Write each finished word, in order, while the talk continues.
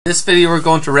In this video we're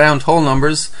going to round whole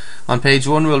numbers. On page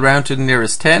 1 we'll round to the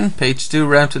nearest 10, page 2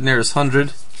 round to the nearest 100.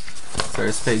 So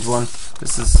there's page 1,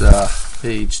 this is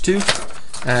page 2,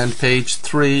 and page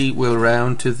 3 we'll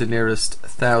round to the nearest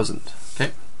 1000.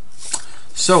 Okay,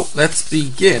 so let's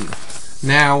begin.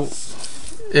 Now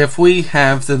if we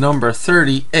have the number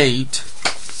 38,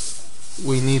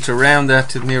 we need to round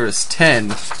that to the nearest 10.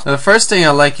 Now the first thing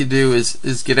I'd like you to do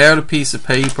is get out a piece of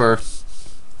paper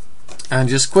and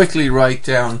just quickly write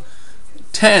down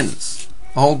tens,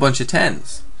 a whole bunch of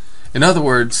tens. In other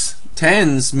words,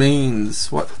 tens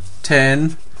means what?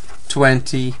 10,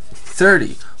 20,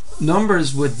 30.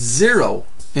 Numbers with 0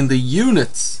 in the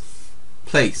units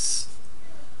place,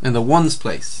 in the ones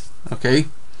place. Okay,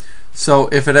 so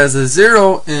if it has a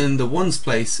 0 in the ones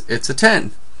place, it's a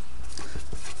 10.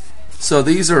 So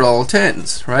these are all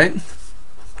tens, right?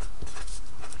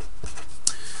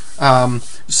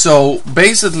 So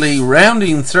basically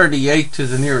rounding 38 to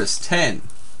the nearest 10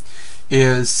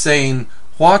 is saying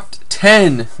what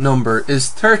 10 number is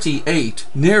 38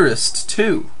 nearest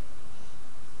to?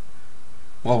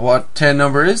 Well, what 10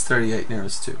 number is 38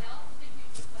 nearest to?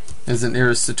 Is it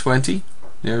nearest to 20?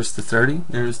 Nearest to 30?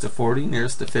 Nearest to 40?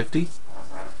 Nearest to 50?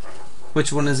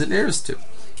 Which one is it nearest to?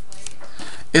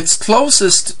 It's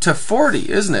closest to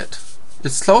 40, isn't it?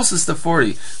 It's closest to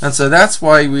 40, and so that's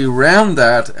why we round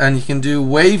that, and you can do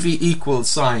wavy equal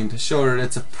sign to show that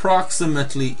it's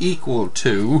approximately equal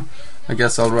to, I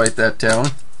guess I'll write that down,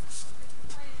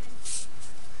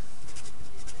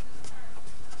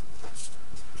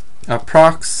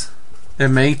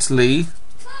 approximately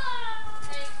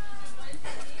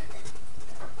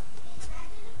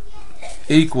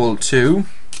equal to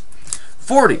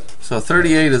 40. So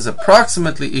 38 is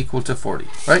approximately equal to 40,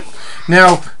 right?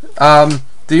 Now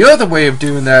the other way of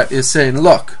doing that is saying,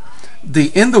 look,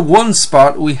 in the one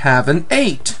spot we have an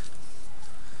 8.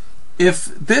 If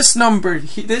this number,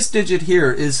 this digit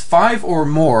here is 5 or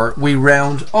more, we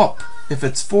round up. If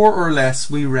it's 4 or less,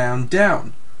 we round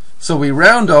down. So we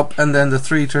round up, and then the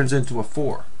 3 turns into a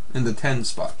 4 in the 10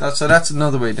 spot. So that's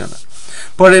another way of doing it.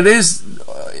 But it is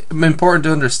important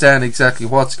to understand exactly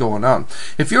what's going on.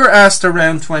 If you're asked to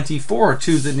round 24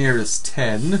 to the nearest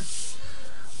 10,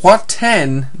 what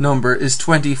 10 number is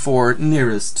 24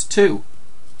 nearest to?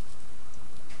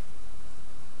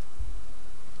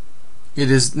 It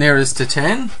is nearest to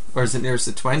 10, or is it nearest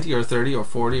to 20 or 30 or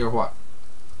 40 or what?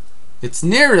 It's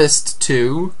nearest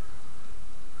to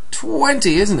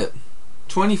 20, isn't it?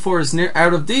 24 is near,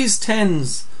 out of these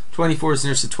 10s, 24 is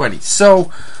nearest to 20.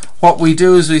 So what we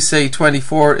do is we say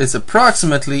 24 is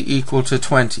approximately equal to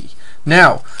 20.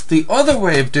 Now the other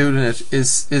way of doing it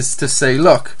is to say,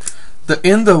 look,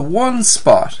 in the one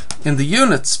spot, in the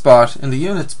unit spot, in the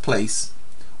units place,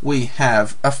 we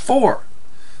have a 4.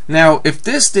 Now if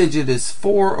this digit is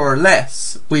 4 or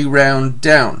less, we round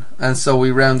down, and so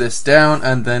we round this down,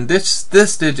 and then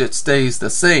this digit stays the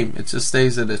same. It just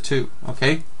stays at a 2.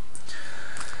 Okay,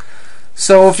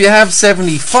 so if you have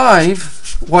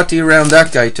 75, what do you round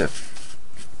that guy to?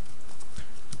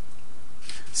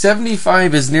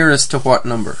 75 is nearest to what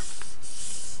number?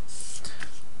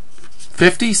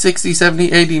 50, 60,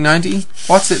 70, 80, 90?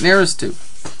 What's it nearest to?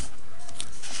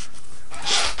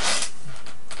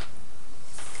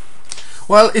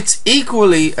 Well, it's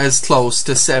equally as close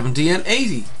to 70 and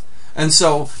 80. And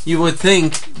so you would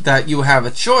think that you have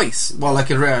a choice. Well, I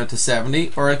could round to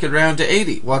 70 or I could round to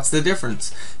 80. What's the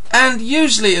difference? And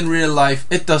usually in real life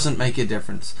it doesn't make a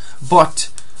difference. But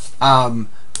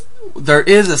there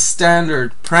is a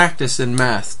standard practice in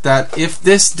math that if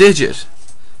this digit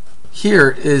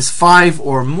here is 5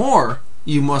 or more,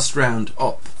 you must round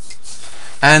up.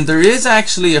 And there is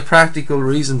actually a practical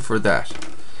reason for that.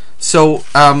 So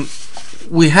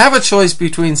we have a choice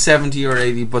between 70 or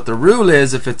 80, but the rule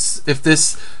is if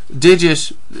this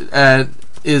digit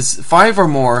is 5 or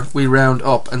more, we round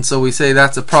up, and so we say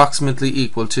that's approximately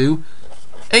equal to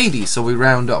 80, so we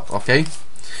round up. Okay,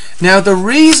 now the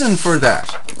reason for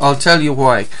that, I'll tell you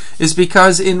why, is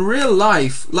because in real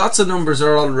life lots of numbers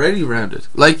are already rounded.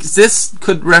 Like this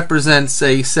could represent,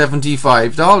 say,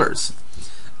 $75,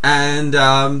 and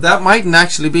that mightn't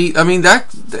actually be, I mean,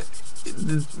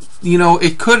 you know,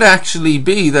 it could actually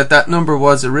be that number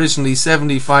was originally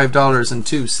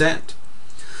 $75.02.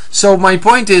 So my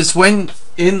point is, when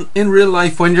in real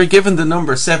life, when you're given the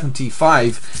number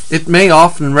 75, it may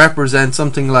often represent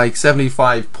something like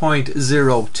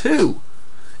 75.02,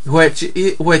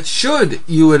 which should,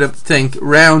 you would think,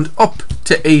 round up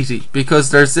to 80, because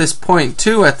there's this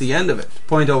 0.2 at the end of it,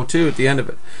 0.02 at the end of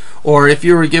it. Or if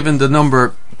you were given the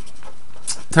number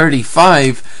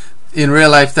 35, in real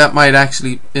life that might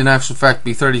actually in actual fact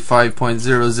be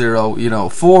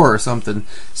 35.00 4 or something.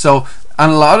 So on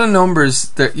a lot of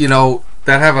numbers that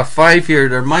that have a 5 here,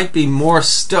 there might be more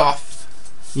stuff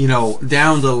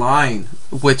down the line,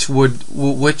 which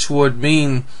would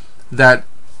mean that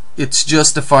it's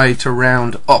justified to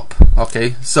round up.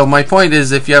 Okay, so my point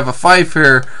is, if you have a 5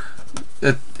 here,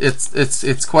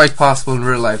 it's quite possible in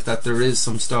real life that there is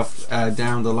some stuff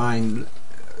down the line,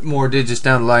 more digits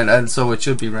down the line, and so it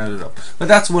should be rounded up. But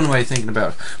that's one way of thinking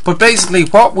about it. But basically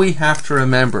what we have to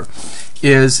remember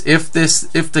is if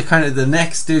the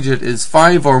next digit is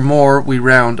 5 or more, we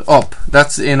round up.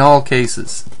 That's in all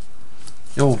cases.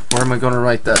 Oh, where am I going to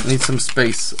write that? Need some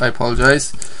space. I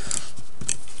apologize.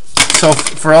 So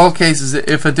for all cases,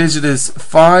 if a digit is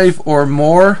 5 or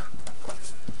more,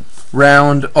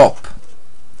 round up.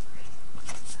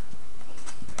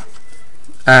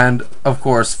 And of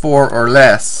course 4 or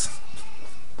less,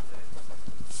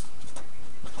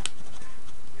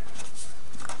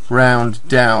 round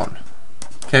down.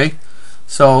 Okay,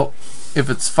 so if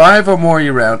it's 5 or more,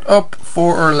 you round up.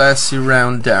 4 or less, you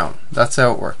round down. That's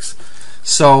how it works.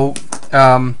 So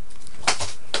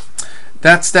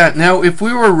that's that. Now if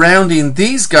we were rounding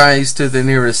these guys to the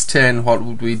nearest 10, what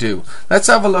would we do? Let's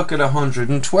have a look at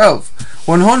 112.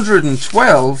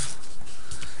 112,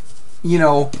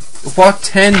 what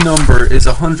 10 number is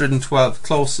 112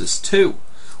 closest to?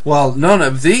 Well, none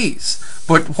of these.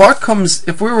 But what comes,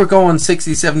 if we were going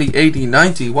 60, 70, 80,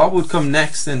 90, what would come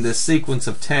next in this sequence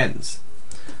of tens?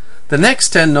 The next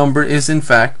 10 number is in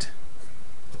fact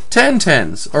 10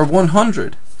 tens, or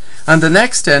 100. And the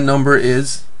next 10 number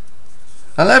is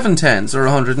 11 tens, or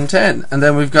 110. And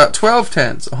then we've got 12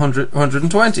 tens,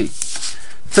 120.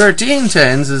 13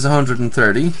 tens is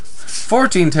 130.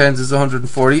 14 tens is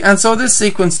 140, and so this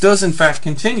sequence does in fact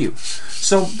continue.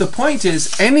 So the point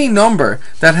is, any number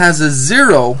that has a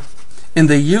 0 in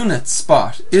the unit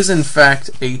spot is in fact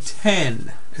a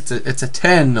 10. It's a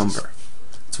 10 number.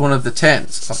 It's one of the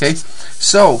tens. Okay,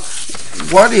 so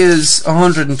what is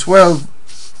 112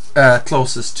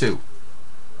 closest to?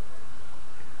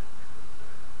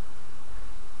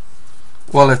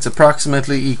 Well, it's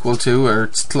approximately equal to, or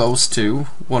it's close to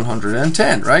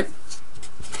 110, right?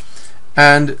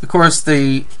 And of course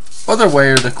the other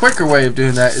way, or the quicker way of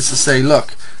doing that, is to say,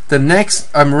 look, the next,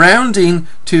 I'm rounding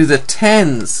to the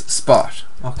tens spot.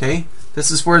 Okay,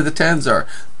 this is where the tens are.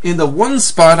 In the 1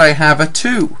 spot I have a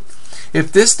 2.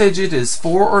 If this digit is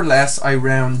 4 or less, I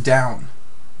round down.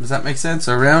 Does that make sense?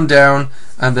 I round down,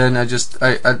 and then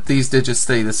these digits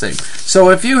stay the same. So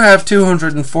if you have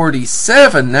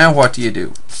 247, now what do you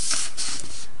do?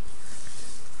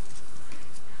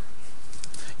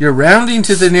 You're rounding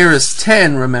to the nearest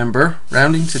 10, remember,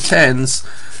 rounding to tens.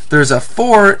 There's a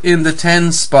 4 in the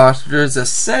 10 spot, there's a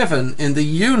 7 in the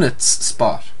units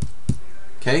spot.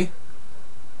 Okay?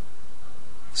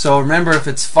 So remember, if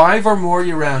it's 5 or more,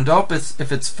 you round up.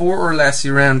 If it's 4 or less,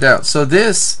 you round down. So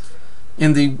this,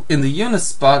 in the unit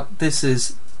spot, this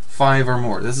is 5 or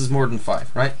more. This is more than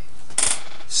 5, right?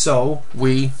 So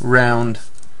we round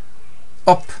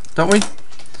up, don't we?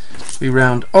 We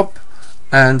round up.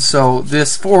 And so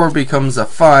this 4 becomes a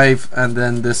 5, and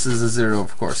then this is a 0,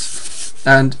 of course.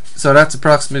 And so that's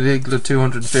approximately equal to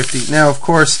 250. Now, of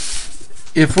course,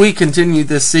 if we continue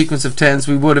this sequence of tens,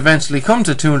 we would eventually come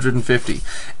to 250.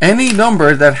 Any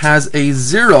number that has a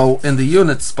 0 in the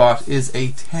unit spot is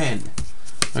a 10.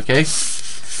 Okay?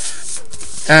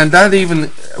 And that even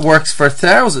works for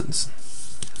thousands.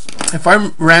 If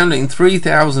I'm rounding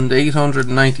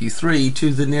 3,893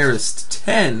 to the nearest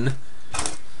 10,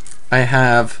 I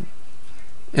have,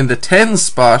 in the 10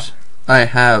 spot, I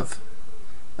have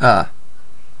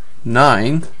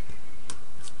 9.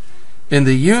 In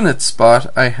the unit spot,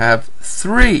 I have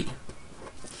 3.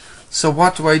 So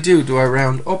what do? Do I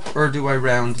round up, or do I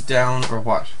round down, or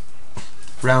what?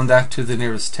 Round that to the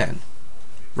nearest 10.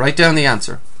 Write down the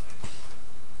answer.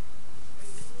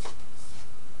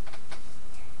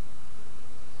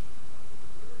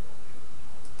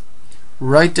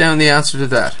 Write down the answer to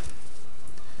that.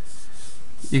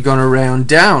 You're going to round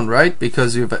down, right?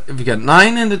 Because if you got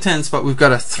 9 in the 10 spot, we've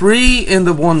got a 3 in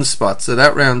the 1 spot, so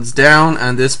that rounds down,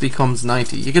 and this becomes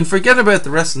 90. You can forget about the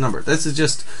rest of the number. This is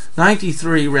just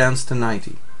 93 rounds to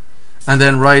 90, and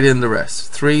then write in the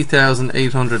rest.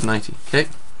 3,890. Okay.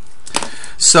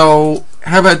 So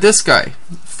how about this guy?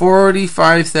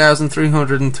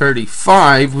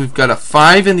 45,335. We've got a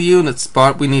 5 in the unit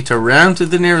spot. We need to round to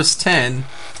the nearest 10.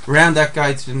 Round that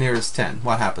guy to the nearest 10.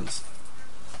 What happens?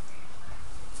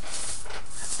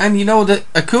 And you know,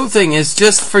 a cool thing is,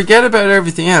 just forget about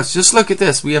everything else. Just look at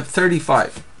this. We have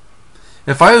 35.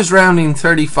 If I was rounding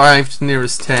 35 to the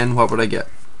nearest 10, what would I get?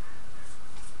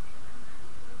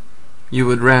 you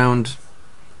would round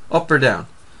up or down.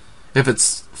 If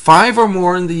it's 5 or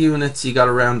more in the units, you got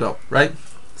to round up, right?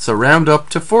 So round up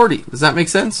to 40. Does that make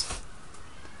sense?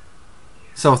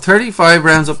 So 35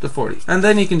 rounds up to 40. And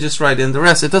then you can just write in the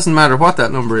rest. It doesn't matter what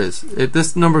that number is.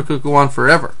 This number could go on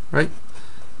forever, right?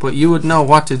 But you would know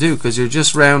what to do because you're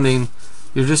just rounding,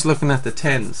 you're just looking at the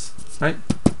tens, right?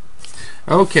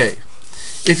 Okay.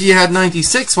 If you had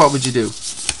 96, what would you do?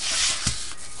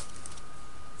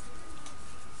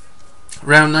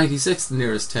 Round 96 the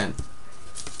nearest 10.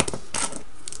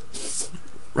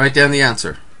 Write down the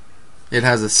answer. It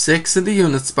has a 6 in the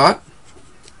unit spot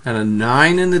and a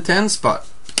 9 in the 10 spot.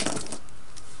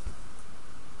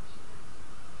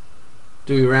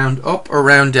 Do we round up or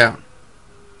round down?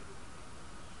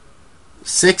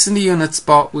 6 in the unit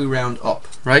spot, we round up,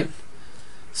 right?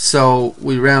 So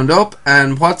we round up,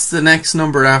 and what's the next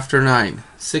number after 9?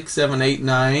 6, 7, 8,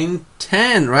 9,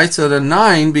 10, right? So the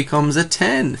 9 becomes a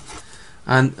 10,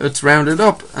 and it's rounded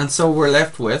up, and so we're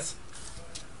left with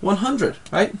 100,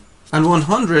 right? And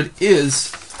 100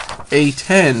 is a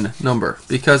 10 number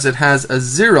because it has a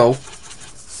 0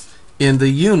 in the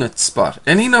unit spot.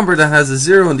 Any number that has a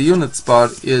 0 in the unit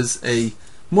spot is a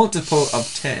multiple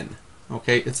of 10.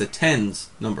 Okay, it's a tens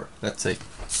number, let's say.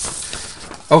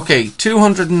 Okay,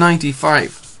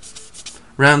 295.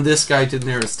 Round this guy to the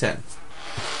nearest 10.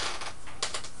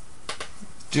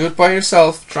 Do it by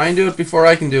yourself. Try and do it before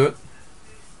I can do it.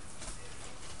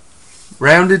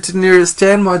 Round it to the nearest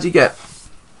 10, what'd you get?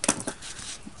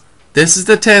 This is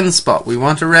the 10 spot. We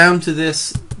want to round to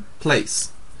this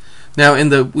place. Now in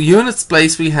the units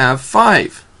place we have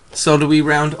 5. So do we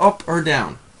round up or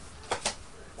down?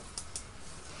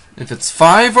 If it's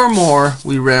 5 or more,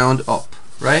 we round up,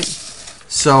 right?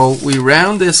 So we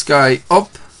round this guy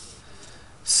up.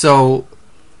 So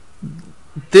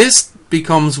this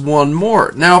becomes 1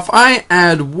 more. Now if I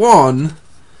add 1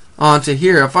 onto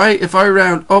here, if I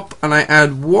round up and I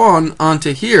add 1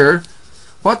 onto here,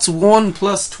 what's 1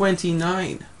 plus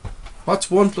 29? What's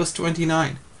 1 plus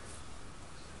 29?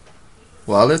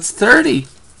 Well, it's 30.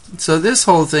 So this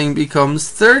whole thing becomes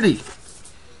 30.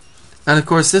 And of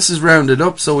course this is rounded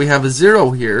up, so we have a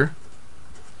 0 here.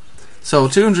 So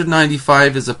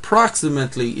 295 is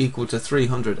approximately equal to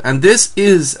 300. And this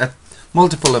is a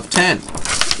multiple of 10.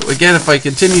 So again, if I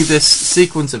continue this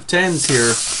sequence of 10s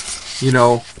here, you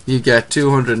know, you get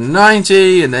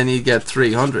 290, and then you get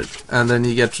 300, and then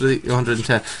you get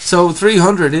 310. So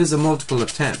 300 is a multiple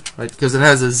of 10, right? Because it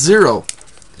has a 0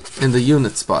 in the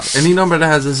unit spot. Any number that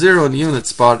has a 0 in the unit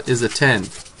spot is a 10.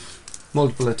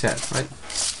 Multiple of 10, right?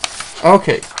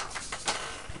 Okay.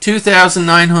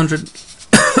 2,900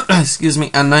 excuse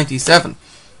me, and 97.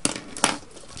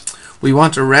 We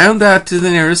want to round that to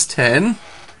the nearest 10.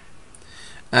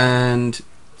 And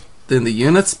in the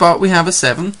unit spot we have a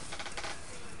 7.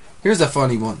 Here's a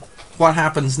funny one. What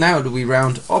happens now? Do we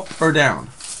round up or down?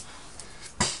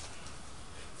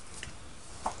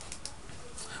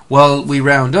 Well, we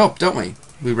round up, don't we?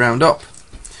 We round up.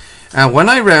 And when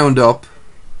I round up,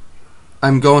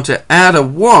 I'm going to add a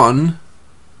 1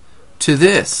 to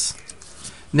this.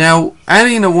 Now,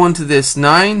 adding a 1 to this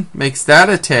 9 makes that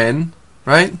a 10,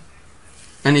 right?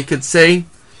 And you could say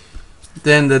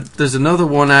then that there's another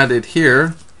 1 added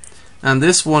here, and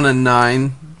this 1 and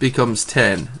 9 becomes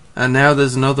 10. And now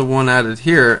there's another 1 added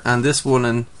here, and this 1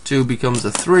 and 2 becomes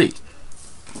a 3.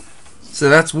 So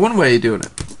that's one way of doing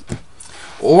it.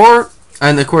 Or,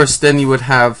 and of course then you would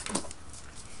have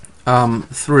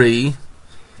 3,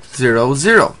 0,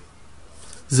 0,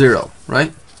 0,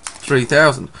 right?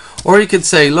 3,000. Or you could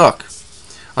say, look,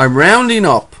 I'm rounding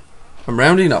up.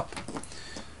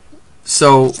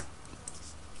 So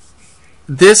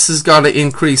this has got to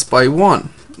increase by 1.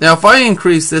 Now if I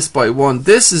increase this by 1,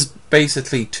 this is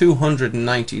basically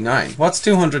 299. What's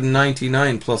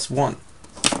 299 plus 1?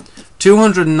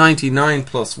 299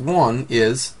 plus 1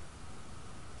 is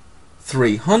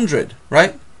 300,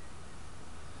 right?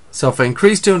 So if I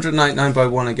increase 299 by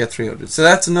 1, I get 300. So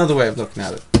that's another way of looking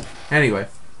at it. Anyway,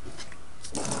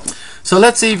 so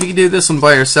let's see if you can do this one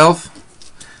by yourself.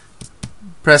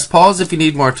 Press pause if you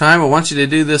need more time. I want you to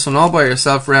do this one all by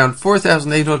yourself. Round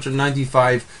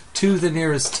 4,895 to the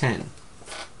nearest 10.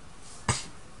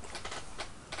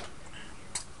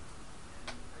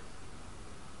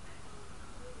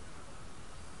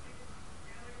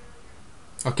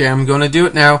 Okay, I'm going to do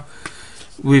it now.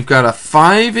 We've got a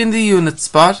 5 in the unit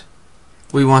spot.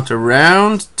 We want to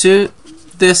round to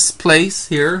this place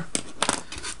here.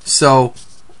 So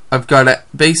I've got to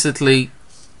basically,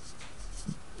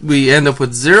 we end up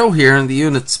with 0 here in the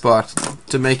unit spot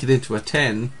to make it into a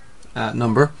 10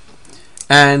 number.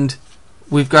 And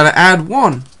we've got to add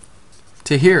 1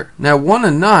 to here. Now 1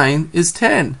 and 9 is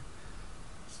 10.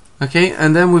 Okay,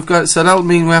 and then we've got, so that'll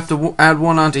mean we have to add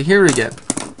 1 onto here again.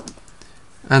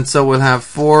 And so we'll have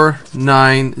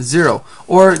 490.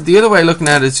 Or the other way of looking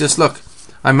at it is just, look,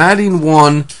 I'm adding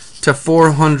 1 to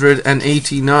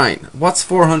 489. What's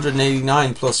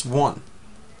 489 plus 1?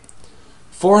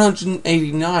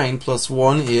 489 plus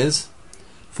 1 is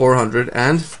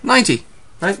 490,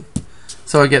 right?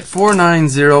 So I get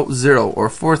 4900 or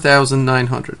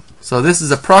 4,900. So this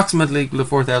is approximately equal to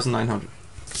 4,900.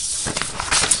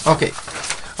 Okay,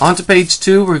 on to page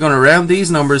 2. We're going to round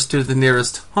these numbers to the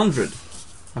nearest 100.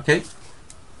 Okay.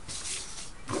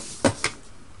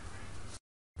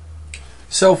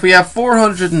 So if we have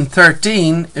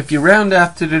 413, if you round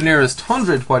that to the nearest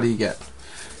 100, what do you get?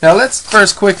 Now let's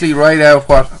first quickly write out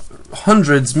what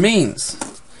hundreds means.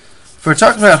 If we're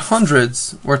talking about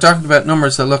hundreds, we're talking about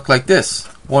numbers that look like this: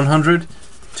 100,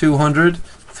 200,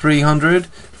 300,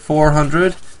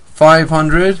 400,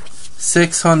 500,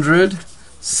 600,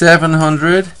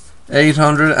 700,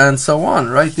 800, and so on,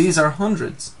 right? These are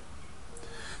hundreds.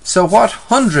 So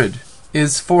what 100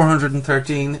 is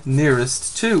 413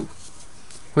 nearest to?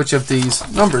 Which of these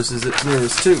numbers is it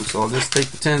nearest to? So I'll just take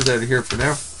the tens out of here for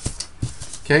now.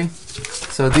 Okay,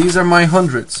 so these are my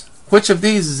hundreds. Which of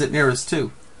these is it nearest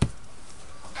to?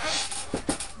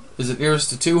 Is it nearest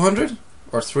to 200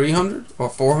 or 300 or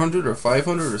 400 or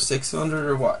 500 or 600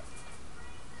 or what?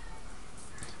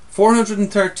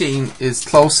 413 is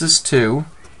closest to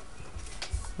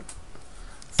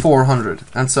 400,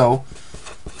 and so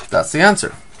that's the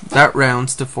answer. That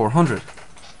rounds to 400.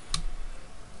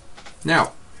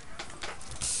 Now,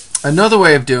 another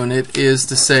way of doing it is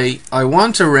to say I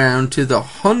want to round to the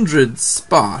 100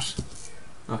 spot.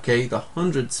 Okay, the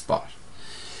 100 spot.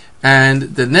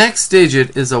 And the next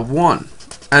digit is a 1.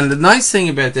 And the nice thing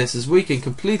about this is we can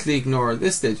completely ignore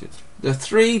this digit. The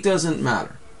 3 doesn't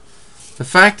matter. The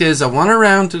fact is I want to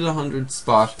round to the 100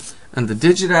 spot, and the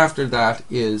digit after that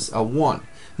is a 1.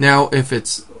 Now if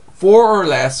it's 4 or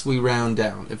less, we round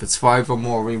down. If it's 5 or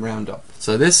more, we round up.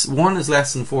 So this 1 is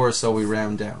less than 4, so we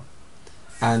round down.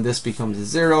 And this becomes a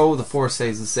 0, the 4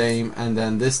 stays the same, and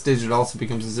then this digit also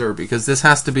becomes a 0 because this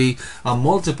has to be a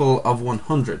multiple of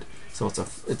 100. So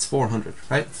it's 400,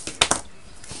 right?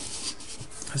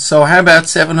 So how about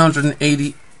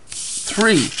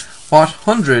 783? What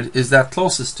 100 is that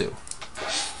closest to?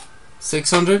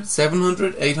 600,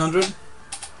 700, 800?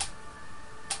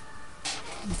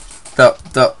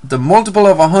 The multiple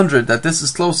of 100 that this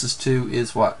is closest to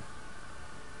is what?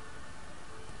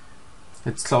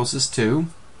 It's closest to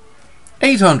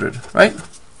 800, right?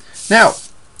 Now,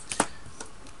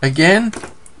 again,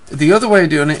 the other way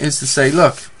of doing it is to say,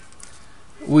 look,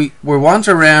 we want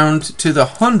to round to the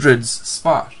hundreds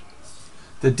spot.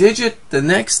 The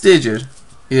next digit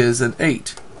is an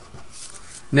 8.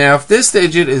 Now, if this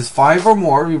digit is 5 or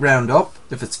more, we round up.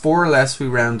 If it's 4 or less, we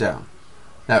round down.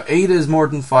 Now, 8 is more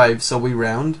than 5, so we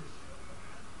round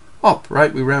up,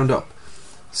 right? We round up.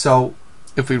 So,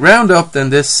 if we round up,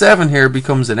 then this 7 here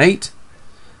becomes an 8,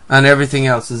 and everything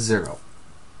else is 0.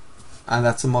 And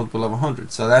that's a multiple of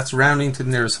 100. So that's rounding to the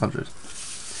nearest 100.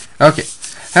 Okay,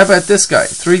 how about this guy?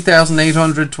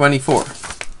 3,824.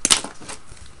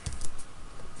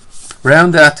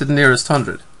 Round that to the nearest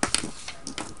 100.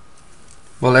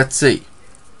 Well, let's see.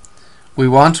 We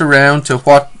want to round to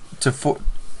what? To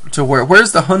where?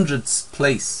 Where's the hundreds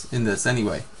place in this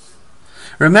anyway?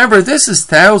 Remember, this is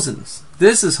thousands.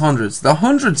 This is hundreds. The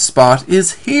 100 spot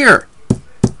is here.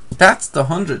 That's the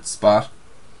 100 spot.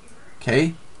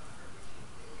 Okay.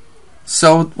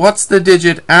 So what's the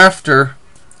digit after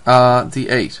the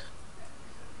 8?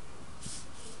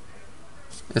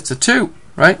 It's a 2,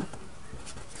 right?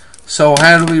 So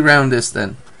how do we round this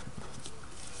then?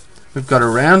 We've got to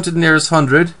round to the nearest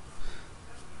 100.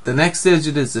 The next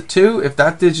digit is a 2. If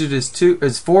that digit is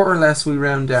 4 or less, we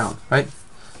round down, right?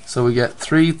 So we get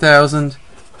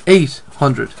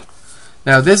 3,800.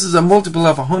 Now this is a multiple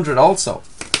of 100 also.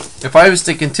 If I was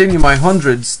to continue my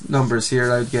hundreds numbers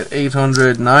here, I'd get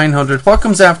 800, 900. What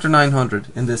comes after 900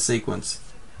 in this sequence?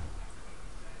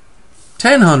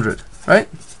 1000, right?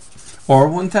 Or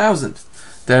 1000.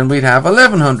 Then we'd have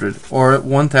 1100 or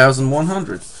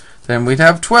 1100. Then we'd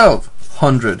have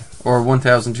 1200 or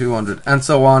 1200, and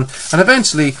so on. And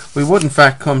eventually we would in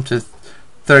fact come to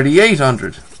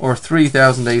 3800 or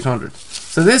 3800.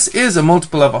 So this is a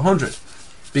multiple of 100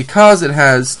 because it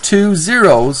has 2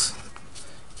 zeros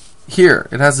here.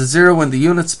 It has a 0 in the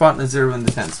unit spot and a 0 in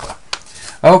the 10 spot.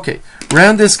 Okay,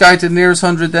 round this guy to the nearest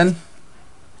 100 then.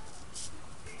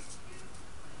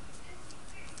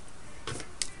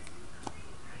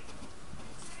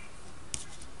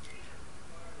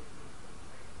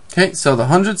 Okay, so the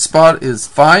hundred spot is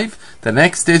 5. The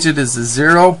next digit is a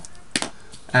 0.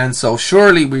 And so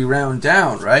surely we round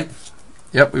down, right?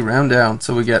 Yep, we round down.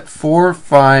 So we get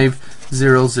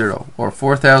 4500 or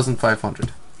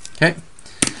 4,500. Okay.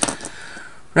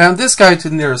 Round this guy to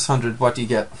the nearest 100. What do you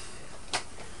get?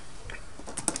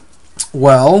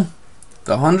 Well,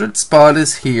 the 100 spot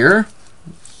is here.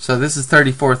 So this is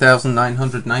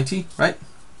 34,990, right?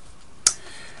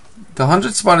 The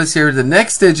 100 spot is here. The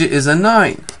next digit is a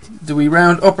 9. Do we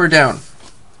round up or down?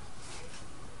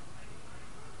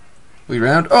 We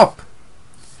round up.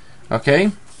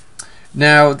 Okay.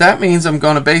 Now that means I'm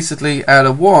going to basically add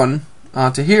a 1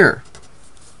 onto here.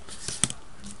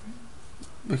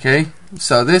 Okay.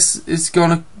 So this is going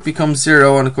to become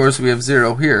 0, and of course we have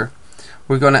 0 here.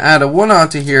 We're going to add a 1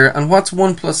 onto here, and what's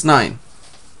 1 plus 9?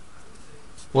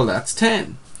 Well, that's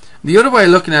 10. The other way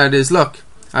of looking at it is, look,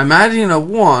 I'm adding a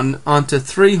 1 onto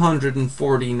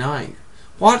 349.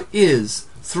 What is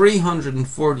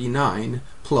 349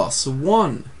 plus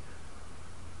 1?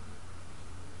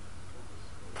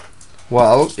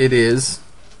 Well, it is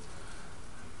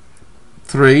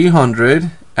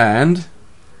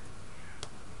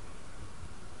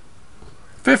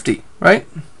 350, right?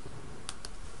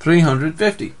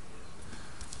 350.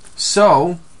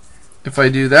 So, if I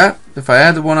do that, if I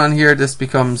add the 1 on here, this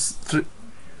becomes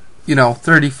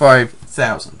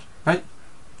 35,000, right?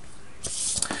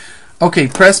 Okay,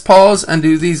 press pause and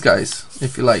do these guys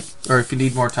if you like, or if you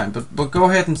need more time. But go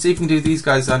ahead and see if you can do these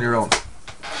guys on your own.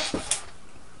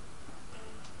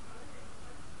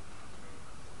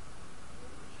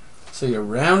 So you're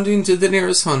rounding to the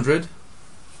nearest 100.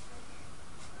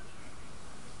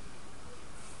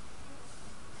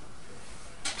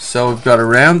 So we've got to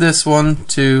round this one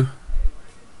to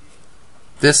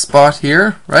this spot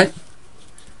here, right?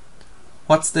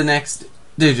 What's the next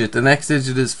digit? The next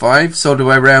digit is 5. So do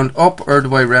I round up or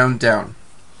do I round down?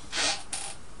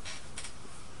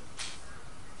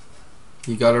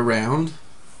 You got to round.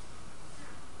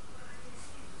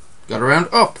 Got to round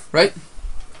up, right?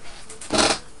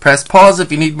 Press pause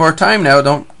if you need more time now.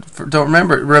 Don't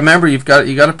remember you've got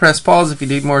to press pause if you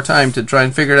need more time to try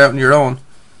and figure it out on your own.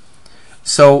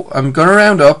 So I'm going to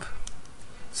round up.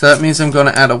 So that means I'm going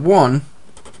to add a 1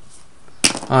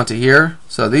 onto here.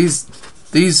 So these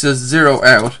just 0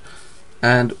 out,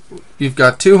 and you've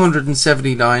got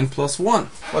 279 plus 1.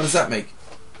 What does that make?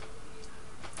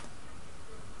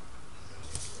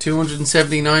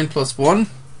 279 plus 1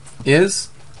 is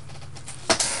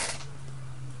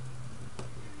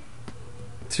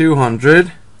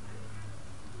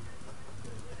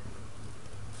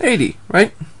 280,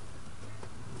 right?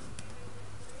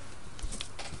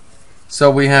 So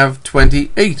we have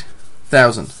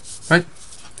 28,000, right?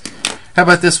 How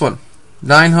about this one?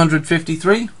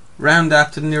 953. Round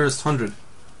that to the nearest 100.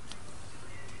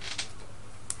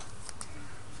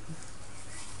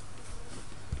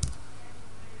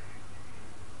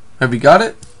 Have you got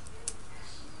it?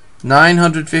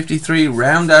 953.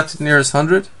 Round that to the nearest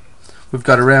 100. We've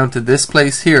got to round to this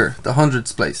place here, the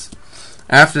hundreds place.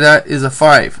 After that is a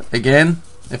 5. Again,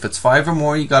 if it's 5 or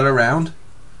more, you got to round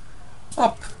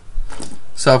up.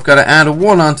 So I've got to add a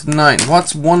 1 onto the 9.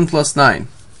 What's 1 plus 9?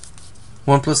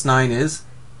 1 plus 9 is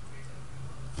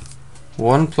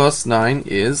 1 plus 9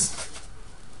 is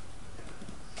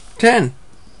 10.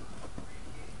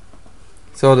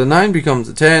 So the 9 becomes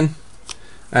a 10,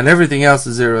 and everything else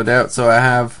is zeroed out. So I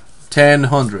have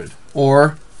 1000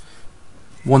 or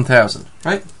 1000,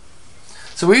 right?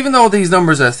 So even though these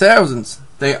numbers are thousands,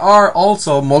 they are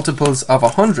also multiples of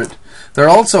 100. They're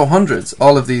also hundreds,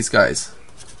 all of these guys.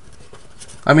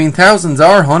 I mean, thousands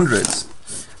are hundreds,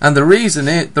 and the reason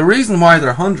why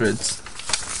they're hundreds,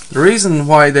 the reason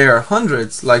why they are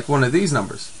hundreds, like one of these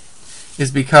numbers, is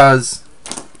because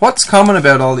what's common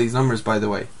about all these numbers, by the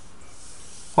way?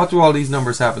 What do all these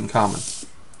numbers have in common?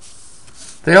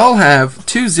 They all have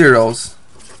 2 zeros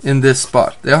in this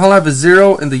spot. They all have a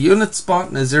 0 in the unit spot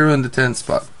and a 0 in the 10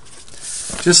 spot.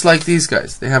 Just like these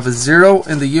guys. They have a 0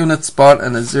 in the unit spot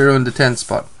and a 0 in the 10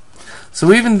 spot.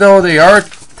 So even though they are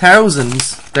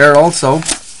thousands, they're also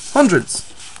hundreds.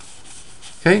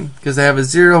 Okay? Because they have a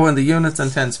 0 in the units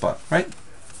and 10 spot, right?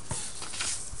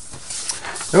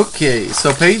 Okay,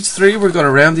 so page 3, we're going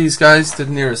to round these guys to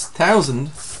the nearest 1000.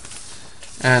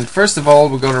 And first of all,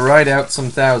 we're going to write out some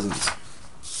thousands.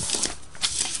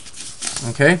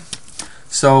 Okay,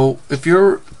 so if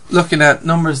you're looking at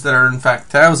numbers that are in fact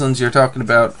thousands, you're talking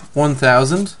about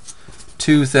 1,000,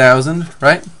 2,000,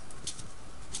 right?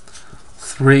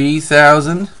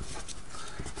 3,000,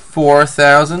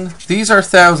 4,000. These are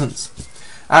thousands.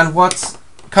 And what's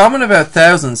common about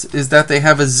thousands is that they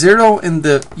have a 0 in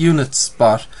the unit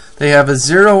spot, they have a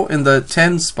 0 in the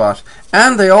 10 spot,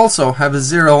 and they also have a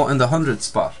 0 in the 100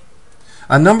 spot.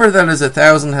 A number that is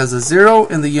 1,000 has a 0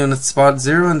 in the unit spot,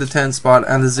 0 in the 10 spot,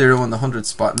 and a 0 in the 100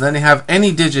 spot. And then you have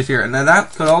any digit here. Now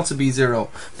that could also be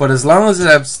 0, but as long as it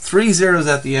has 3 zeros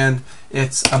at the end,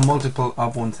 it's a multiple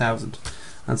of 1,000.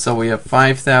 And so we have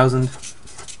 5,000,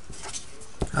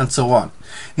 and so on.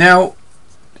 Now,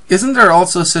 isn't there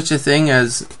also such a thing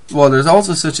as, well, there's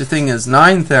also such a thing as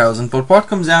 9,000, but what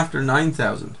comes after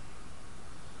 9,000?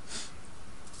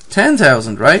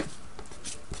 10,000, right?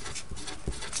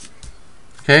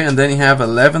 Okay, and then you have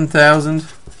 11,000,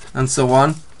 and so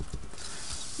on.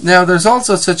 Now, there's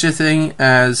also such a thing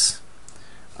as,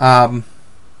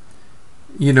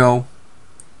 you know,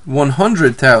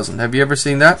 100,000. Have you ever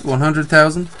seen that?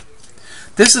 100,000?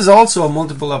 This is also a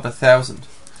multiple of 1,000.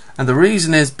 And the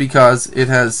reason is because it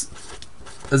has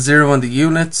a 0 in the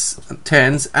units,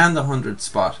 tens, and the 100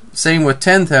 spot. Same with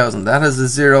 10,000. That has a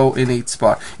 0 in each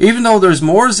spot. Even though there's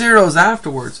more zeros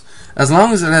afterwards, as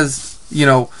long as it has, you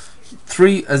know,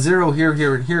 a 0 here,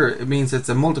 here, and here, it means it's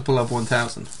a multiple of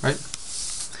 1,000, right?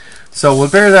 So we'll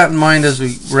bear that in mind as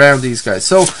we round these guys.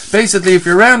 So basically, if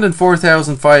you're rounding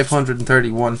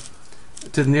 4,531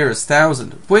 to the nearest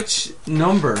 1,000, which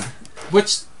number,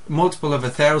 which multiple of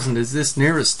 1,000 is this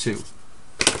nearest to?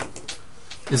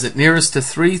 Is it nearest to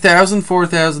 3,000,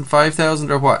 4,000,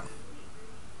 5,000, or what?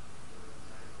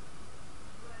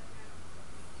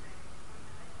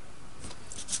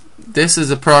 This is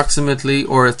approximately,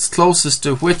 or it's closest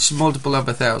to which multiple of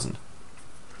 1,000?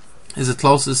 Is it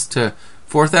closest to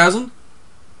 4,000?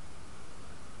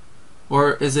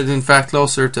 Or is it in fact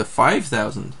closer to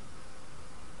 5,000?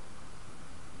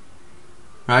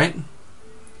 Right?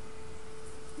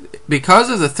 Because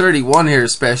of the 31 here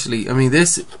especially, I mean,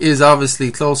 this is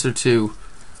obviously closer to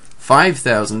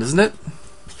 5,000, isn't it?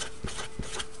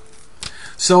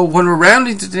 So when we're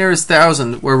rounding to the nearest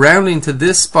 1,000, we're rounding to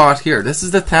this spot here. This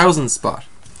is the 1,000 spot.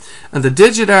 And the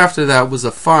digit after that was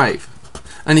a 5.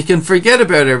 And you can forget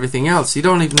about everything else. You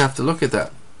don't even have to look at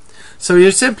that. So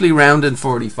you're simply rounding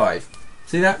 45.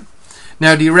 See that?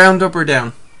 Now, do you round up or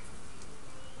down?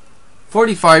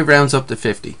 45 rounds up to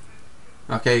 50.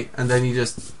 Okay, and then you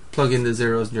just plug in the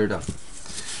zeros and you're done.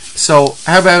 So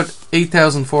how about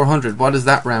 8,400? What does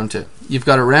that round to? You've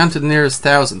got to round to the nearest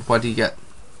 1,000. What do you get?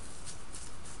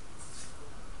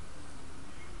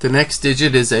 The next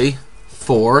digit is a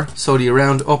 4. So do you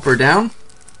round up or down?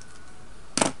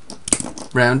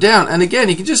 Round down. And again,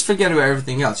 you can just forget about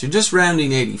everything else. You're just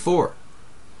rounding 84.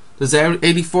 Does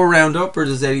 84 round up or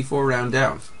does 84 round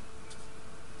down?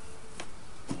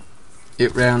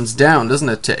 It rounds down, doesn't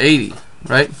it, to 80,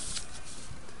 right?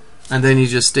 And then you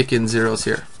just stick in zeros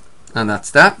here. And that's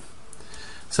that.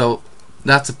 So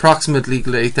that's approximately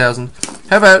equal to 8,000.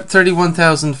 How about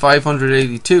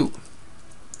 31,582?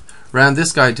 Round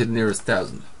this guy to the nearest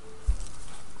 1,000.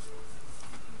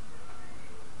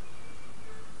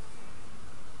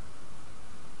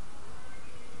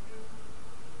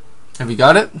 Have you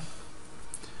got it?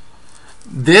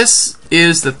 This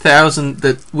is the 1,000.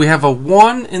 That we have a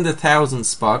 1 in the 1,000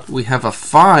 spot. We have a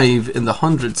 5 in the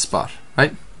 100 spot,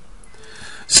 right?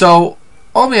 So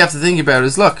all we have to think about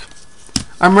is, look,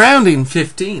 I'm rounding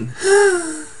 15.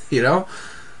 You know,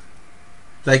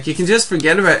 like, you can just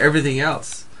forget about everything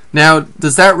else. Now,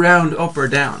 does that round up or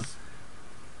down?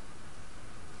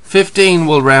 15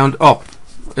 will round up.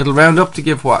 It'll round up to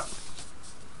give what?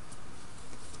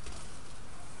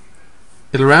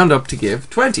 It'll round up to give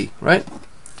 20, right?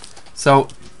 So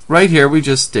right here we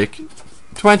just stick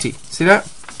 20. See that?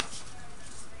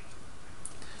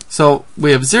 So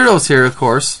we have zeros here, of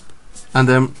course, and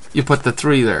then you put the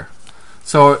 3 there.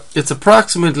 So it's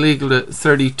approximately equal to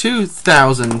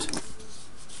 32,000,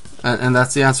 and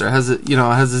that's the answer. It has a, you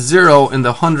know, it has a 0 in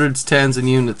the hundreds, tens, and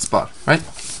units spot, right?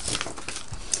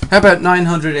 How about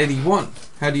 981?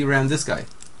 How do you round this guy?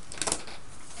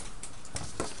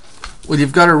 Well,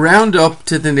 you've got to round up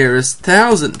to the nearest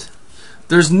 1,000.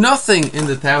 There's nothing in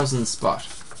the 1,000 spot.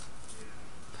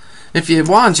 If you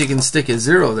want, you can stick a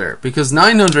 0 there, because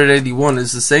 981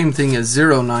 is the same thing as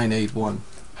 0981.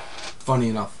 Funny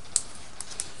enough.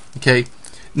 Okay.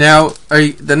 Now,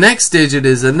 the next digit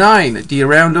is a 9. Do you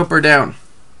round up or down?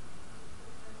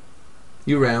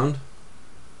 You round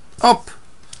up.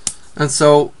 And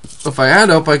so, if I add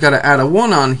up, I got to add a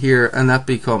 1 on here, and that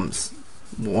becomes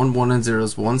 1. 1 and 0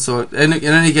 is 1. So, in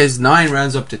any case, 9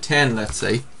 rounds up to 10, let's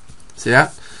say. See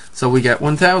that? So, we get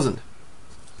 1,000.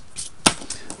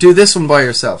 Do this one by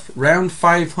yourself. Round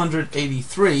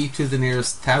 583 to the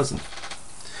nearest 1,000.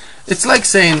 It's like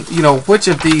saying, you know, which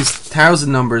of these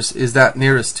 1,000 numbers is that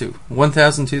nearest to?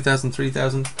 1,000, 2,000,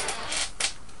 3,000?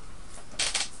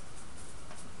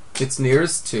 it's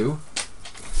nearest to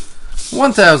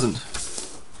 1,000.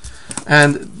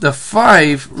 And the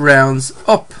 5 rounds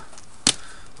up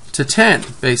to 10,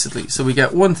 basically. So we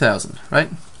get 1,000, right?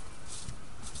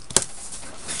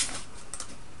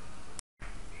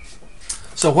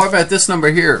 So what about this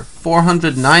number here?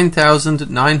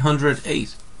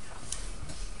 409,908.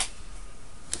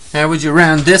 How would you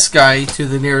round this guy to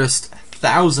the nearest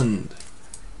 1,000?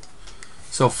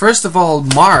 So first of all,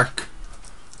 mark,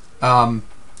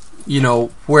 you know,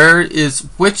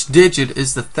 which digit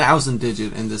is the 1,000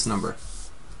 digit in this number?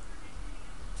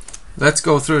 Let's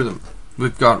go through them.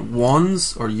 We've got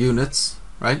ones or units,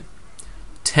 right?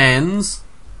 Tens.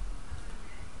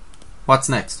 What's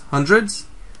next? Hundreds.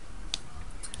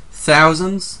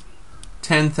 Thousands,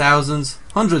 10,000s,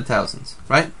 100,000s,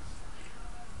 right?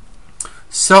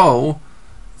 So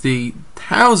the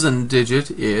 1,000 digit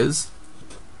is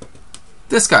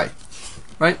this guy,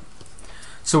 right?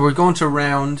 So we're going to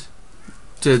round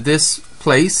to this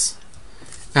place,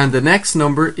 and the next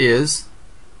number is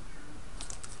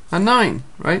a 9,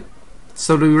 right?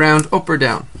 So do we round up or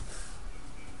down?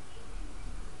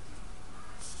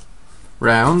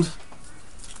 Round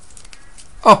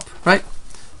up, right?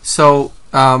 So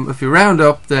if you round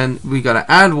up, then we got to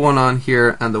add 1 on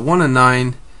here, and the 1 and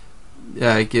 9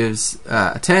 gives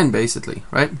a 10, basically,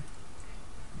 right?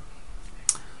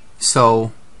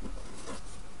 So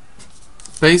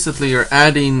basically you're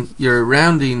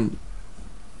rounding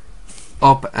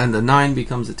up, and the 9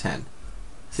 becomes a 10.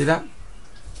 See that?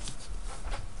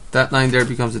 That 9 there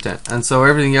becomes a 10. And so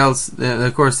everything else,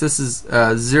 of course, this is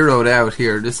zeroed out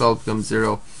here. This all becomes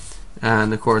 0.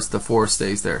 And of course the 4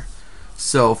 stays there.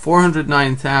 So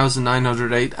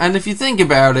 409,908. And if you think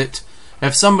about it,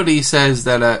 if somebody says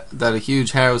that a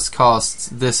huge house costs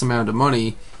this amount of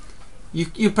money,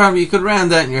 you probably could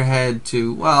round that in your head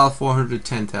to, well,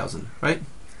 410,000, right?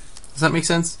 Does that make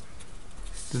sense?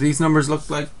 Do these numbers looks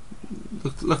like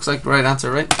the right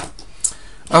answer, right?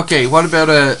 Okay, what about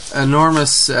a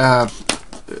enormous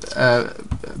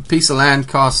piece of land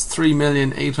costs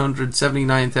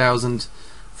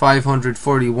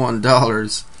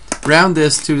 $3,879,541. Round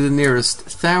this to the nearest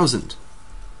 1,000.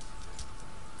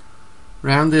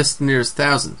 Round this to the nearest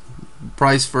 1,000.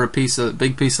 Price for a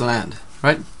big piece of land,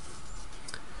 right?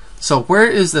 So where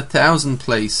is the 1,000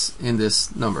 place in this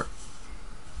number?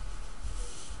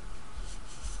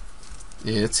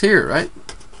 It's here, right?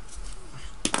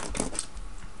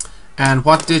 And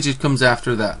what digit comes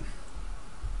after that?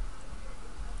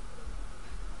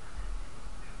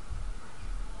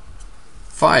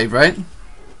 5, right?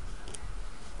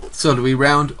 So do we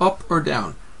round up or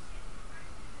down?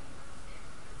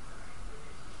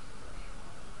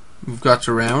 We've got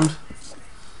to round.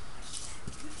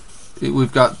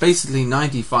 We've got basically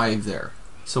 95 there.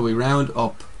 So we round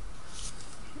up.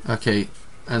 Okay,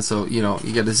 and so you know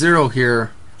you get a 0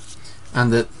 here,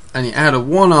 and you add a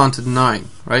 1 on to the 9,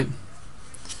 right?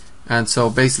 And so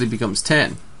basically becomes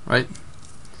 10, right?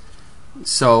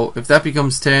 So if that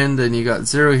becomes 10, then you got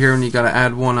 0 here, and you got to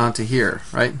add 1 onto here,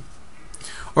 right?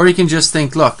 Or you can just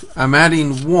think, look, I'm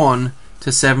adding 1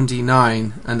 to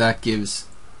 79, and that gives,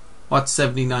 what's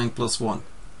 79 plus 1?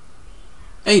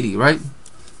 80, right?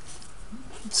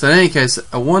 So in any case,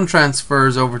 a 1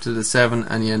 transfers over to the 7,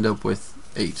 and you end up with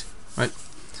 8, right?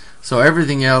 So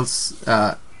everything else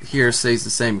here stays the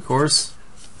same, of course,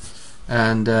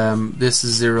 and this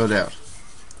is zeroed out.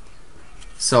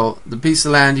 So the piece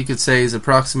of land, you could say, is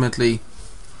approximately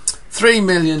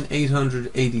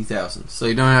 3,880,000. So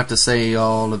you don't have to say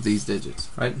all of these digits,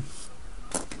 right?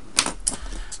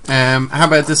 How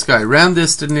about this guy? Round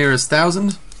this to the nearest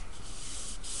 1,000.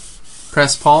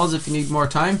 Press pause if you need more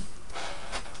time.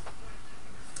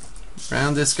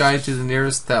 Round this guy to the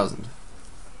nearest 1,000.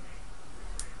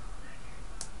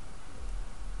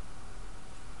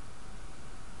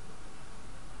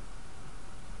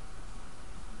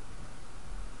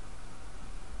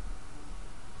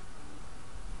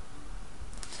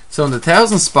 So in the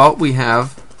 1,000 spot we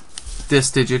have this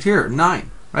digit here,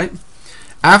 9, right?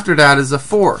 After that is a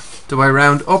 4. Do I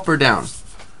round up or down?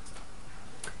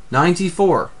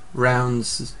 94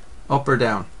 rounds up or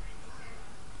down?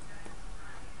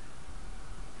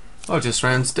 Oh, it just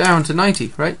rounds down to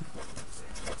 90, right?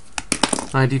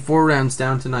 94 rounds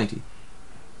down to 90.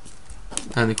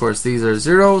 And of course these are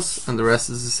zeros and the rest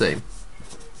is the same.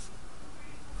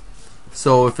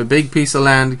 So if a big piece of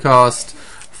land cost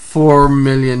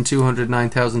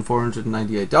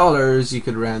 $4,209,498, you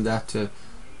could round that to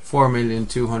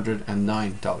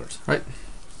 $4,209, right?